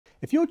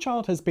If your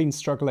child has been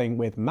struggling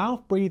with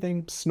mouth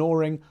breathing,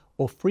 snoring,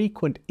 or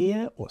frequent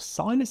ear or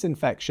sinus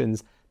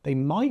infections, they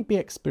might be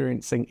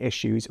experiencing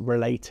issues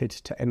related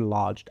to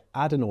enlarged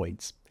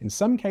adenoids. In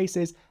some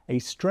cases, a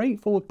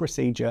straightforward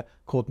procedure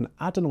called an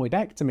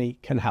adenoidectomy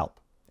can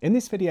help. In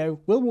this video,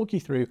 we'll walk you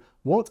through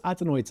what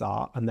adenoids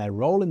are and their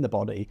role in the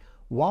body,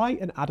 why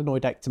an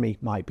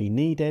adenoidectomy might be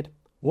needed,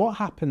 what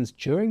happens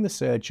during the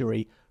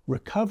surgery,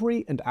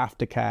 recovery and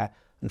aftercare,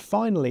 and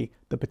finally,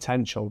 the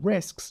potential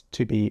risks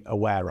to be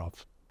aware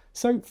of.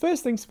 So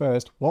first things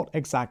first, what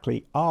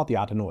exactly are the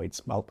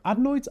adenoids? Well,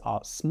 adenoids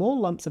are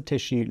small lumps of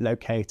tissue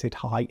located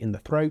high in the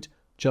throat,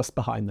 just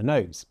behind the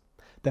nose.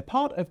 They're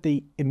part of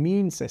the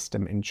immune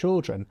system in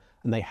children,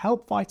 and they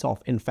help fight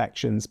off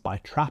infections by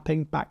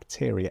trapping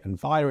bacteria and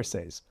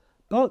viruses.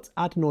 But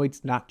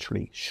adenoids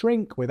naturally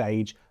shrink with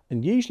age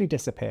and usually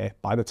disappear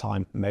by the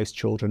time most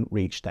children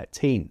reach their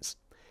teens.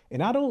 In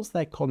adults,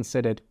 they're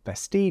considered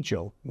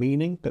vestigial,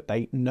 meaning that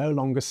they no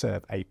longer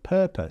serve a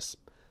purpose.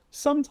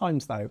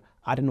 Sometimes, though,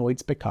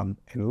 adenoids become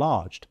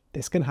enlarged.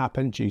 This can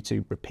happen due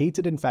to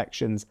repeated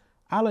infections,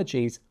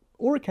 allergies,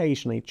 or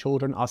occasionally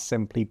children are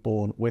simply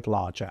born with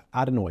larger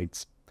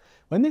adenoids.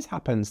 When this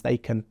happens, they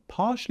can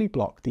partially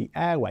block the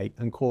airway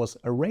and cause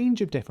a range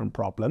of different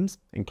problems,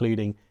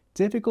 including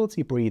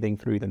difficulty breathing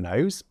through the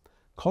nose,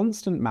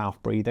 constant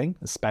mouth breathing,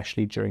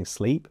 especially during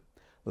sleep,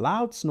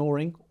 loud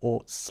snoring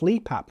or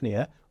sleep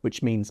apnea,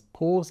 which means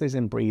pauses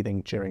in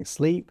breathing during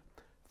sleep,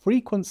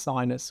 frequent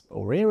sinus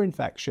or ear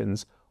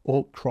infections,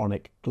 or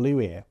chronic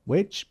glue ear,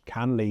 which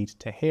can lead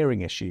to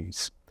hearing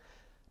issues.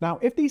 Now,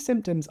 if these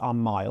symptoms are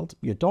mild,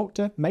 your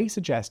doctor may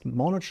suggest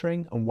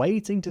monitoring and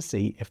waiting to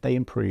see if they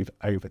improve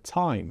over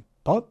time.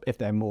 But if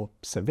they're more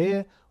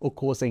severe or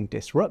causing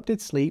disrupted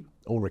sleep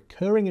or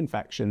recurring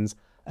infections,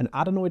 an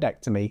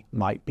adenoidectomy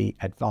might be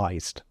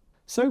advised.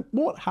 So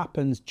what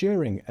happens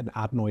during an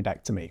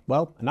adenoidectomy?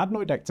 Well, an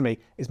adenoidectomy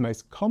is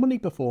most commonly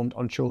performed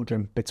on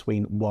children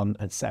between 1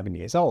 and 7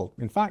 years old.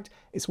 In fact,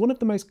 it's one of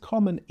the most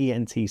common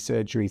ENT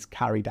surgeries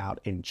carried out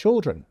in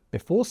children.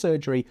 Before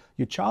surgery,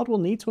 your child will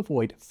need to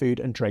avoid food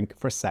and drink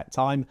for a set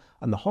time,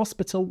 and the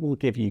hospital will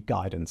give you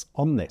guidance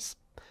on this.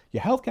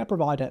 Your healthcare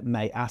provider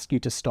may ask you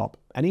to stop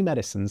any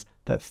medicines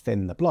that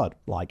thin the blood,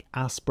 like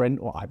aspirin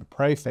or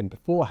ibuprofen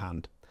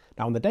beforehand.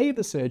 Now, on the day of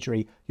the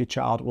surgery, your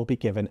child will be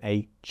given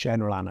a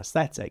general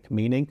anaesthetic,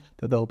 meaning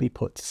that they'll be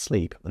put to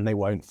sleep and they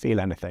won't feel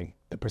anything.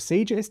 The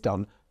procedure is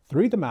done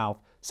through the mouth,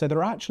 so there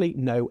are actually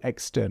no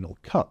external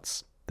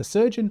cuts. The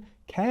surgeon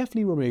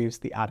carefully removes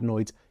the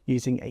adenoids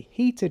using a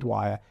heated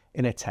wire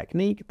in a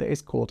technique that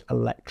is called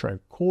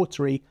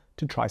electrocautery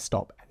to try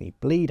stop any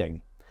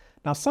bleeding.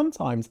 Now,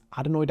 sometimes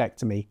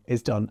adenoidectomy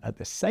is done at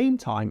the same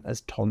time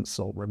as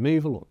tonsil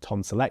removal or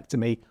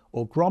tonsillectomy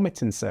or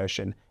grommet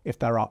insertion if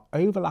there are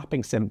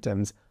overlapping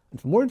symptoms.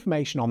 And for more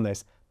information on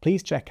this,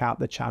 please check out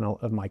the channel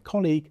of my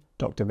colleague,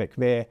 Dr. Vic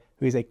Veer,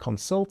 who is a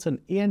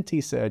consultant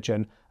ENT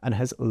surgeon and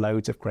has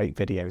loads of great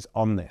videos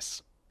on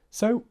this.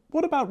 So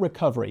what about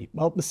recovery?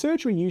 Well, the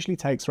surgery usually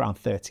takes around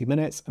 30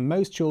 minutes and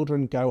most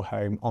children go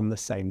home on the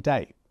same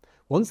day.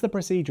 Once the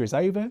procedure is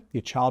over,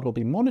 your child will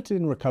be monitored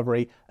in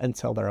recovery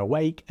until they're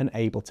awake and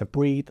able to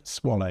breathe,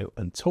 swallow,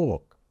 and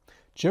talk.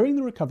 During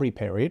the recovery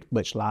period,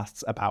 which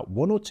lasts about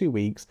 1 or 2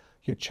 weeks,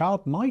 your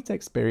child might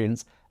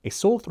experience a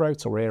sore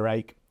throat or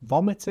earache,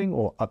 vomiting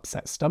or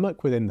upset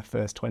stomach within the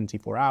first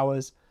 24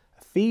 hours,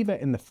 a fever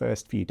in the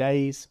first few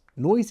days,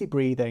 noisy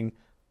breathing,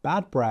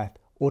 bad breath,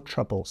 or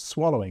trouble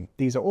swallowing.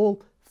 These are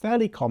all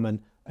fairly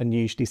common and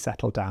usually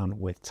settle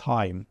down with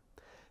time.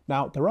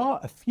 Now, there are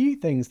a few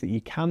things that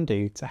you can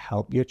do to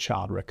help your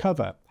child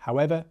recover.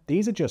 However,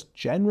 these are just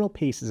general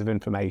pieces of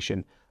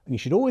information, and you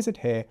should always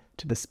adhere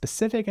to the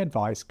specific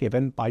advice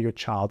given by your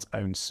child's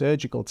own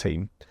surgical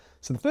team.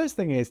 So the first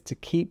thing is to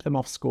keep them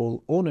off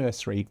school or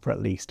nursery for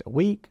at least a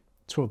week,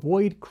 to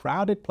avoid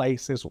crowded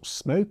places or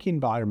smoky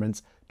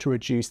environments to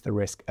reduce the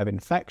risk of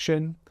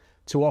infection,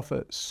 to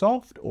offer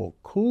soft or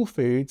cool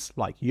foods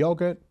like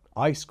yogurt,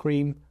 ice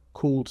cream,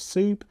 cooled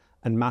soup,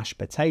 and mashed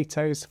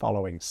potatoes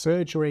following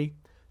surgery,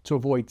 to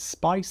avoid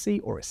spicy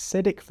or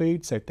acidic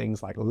food, so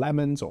things like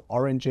lemons or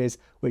oranges,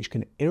 which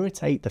can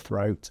irritate the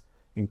throat.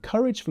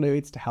 Encourage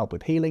fluids to help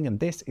with healing, and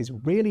this is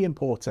really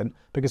important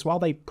because while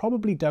they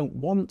probably don't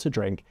want to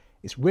drink,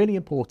 it's really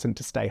important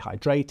to stay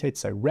hydrated,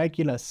 so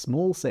regular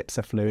small sips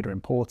of fluid are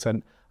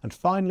important. And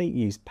finally,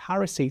 use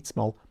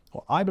paracetamol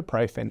or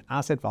ibuprofen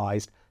as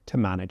advised to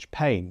manage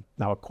pain.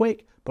 Now, a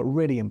quick but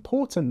really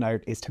important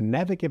note is to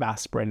never give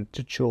aspirin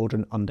to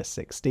children under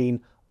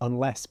 16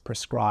 unless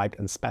prescribed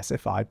and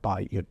specified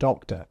by your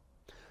doctor.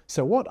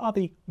 So what are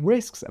the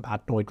risks of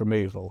adenoid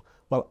removal?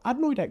 Well,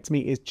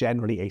 adenoidectomy is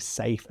generally a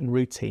safe and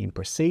routine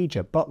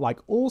procedure, but like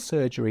all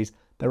surgeries,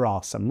 there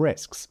are some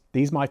risks.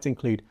 These might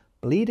include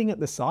bleeding at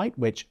the site,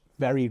 which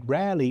very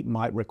rarely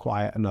might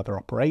require another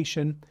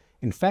operation,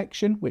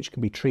 infection, which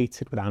can be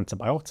treated with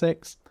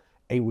antibiotics,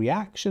 a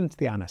reaction to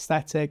the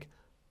anaesthetic,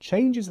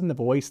 changes in the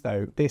voice,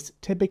 though this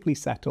typically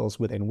settles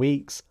within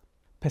weeks,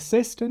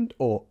 persistent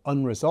or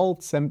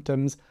unresolved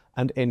symptoms,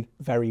 and in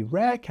very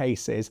rare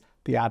cases,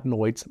 the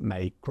adenoids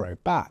may grow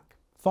back.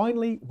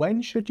 Finally,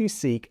 when should you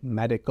seek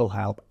medical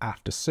help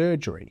after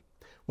surgery?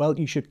 Well,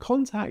 you should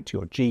contact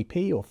your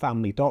GP or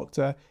family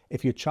doctor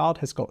if your child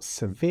has got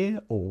severe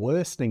or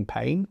worsening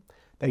pain,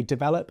 they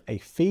develop a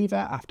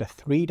fever after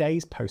 3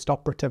 days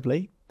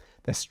post-operatively,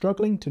 they're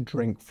struggling to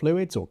drink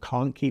fluids or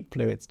can't keep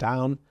fluids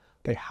down,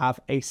 they have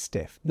a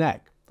stiff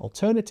neck.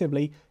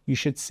 Alternatively, you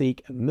should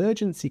seek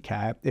emergency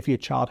care if your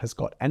child has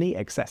got any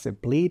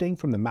excessive bleeding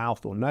from the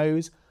mouth or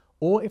nose,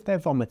 or if they're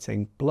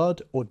vomiting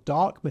blood or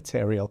dark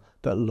material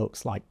that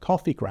looks like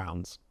coffee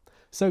grounds.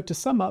 So to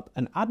sum up,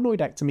 an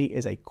adenoidectomy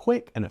is a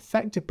quick and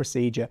effective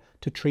procedure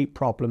to treat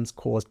problems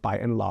caused by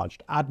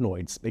enlarged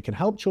adenoids. It can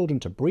help children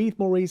to breathe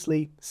more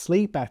easily,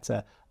 sleep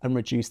better, and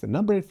reduce the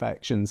number of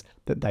infections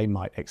that they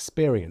might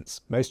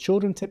experience. Most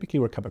children typically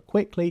recover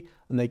quickly,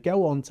 and they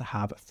go on to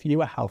have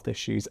fewer health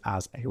issues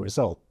as a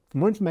result. For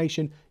more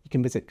information, you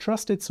can visit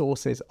trusted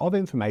sources of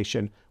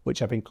information,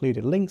 which I've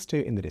included links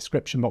to in the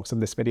description box of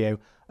this video.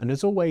 And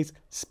as always,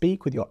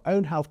 speak with your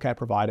own healthcare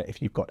provider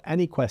if you've got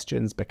any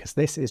questions, because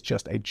this is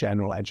just a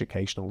general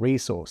educational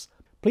resource.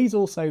 Please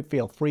also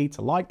feel free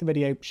to like the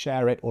video,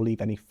 share it, or leave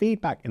any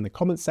feedback in the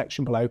comments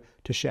section below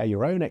to share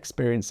your own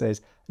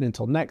experiences. And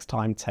until next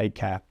time, take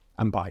care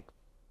and bye.